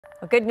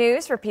Well, good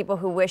news for people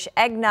who wish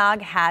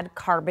eggnog had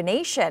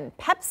carbonation.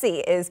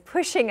 Pepsi is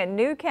pushing a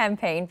new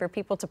campaign for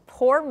people to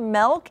pour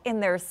milk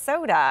in their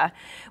soda,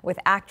 with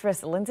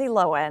actress Lindsay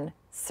Lohan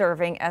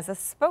serving as a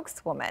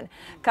spokeswoman.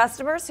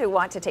 Customers who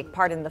want to take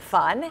part in the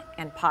fun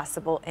and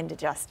possible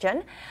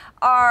indigestion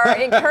are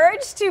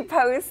encouraged to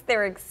post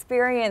their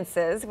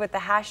experiences with the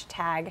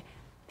hashtag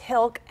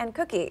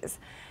 #PilkandCookies.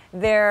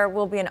 There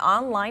will be an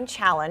online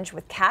challenge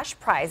with cash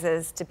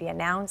prizes to be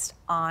announced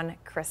on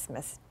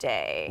Christmas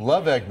Day.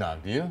 Love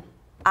eggnog, do you?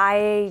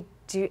 I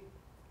do.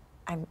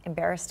 I'm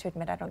embarrassed to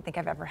admit I don't think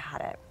I've ever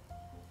had it.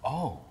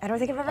 Oh. I don't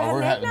think I've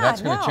ever had eggnog.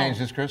 That's going to change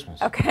this Christmas.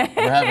 Okay.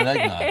 We're having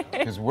eggnog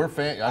because we're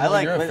fans. I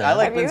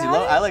like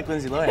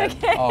Lindsay Lohan.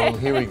 Oh,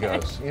 here he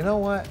goes. You know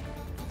what?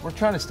 We're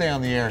trying to stay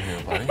on the air here,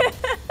 buddy.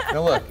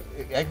 Now look,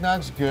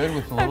 eggnog's good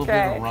with a little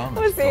bit of rum.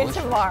 We'll see you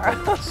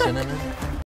tomorrow. Cinnamon.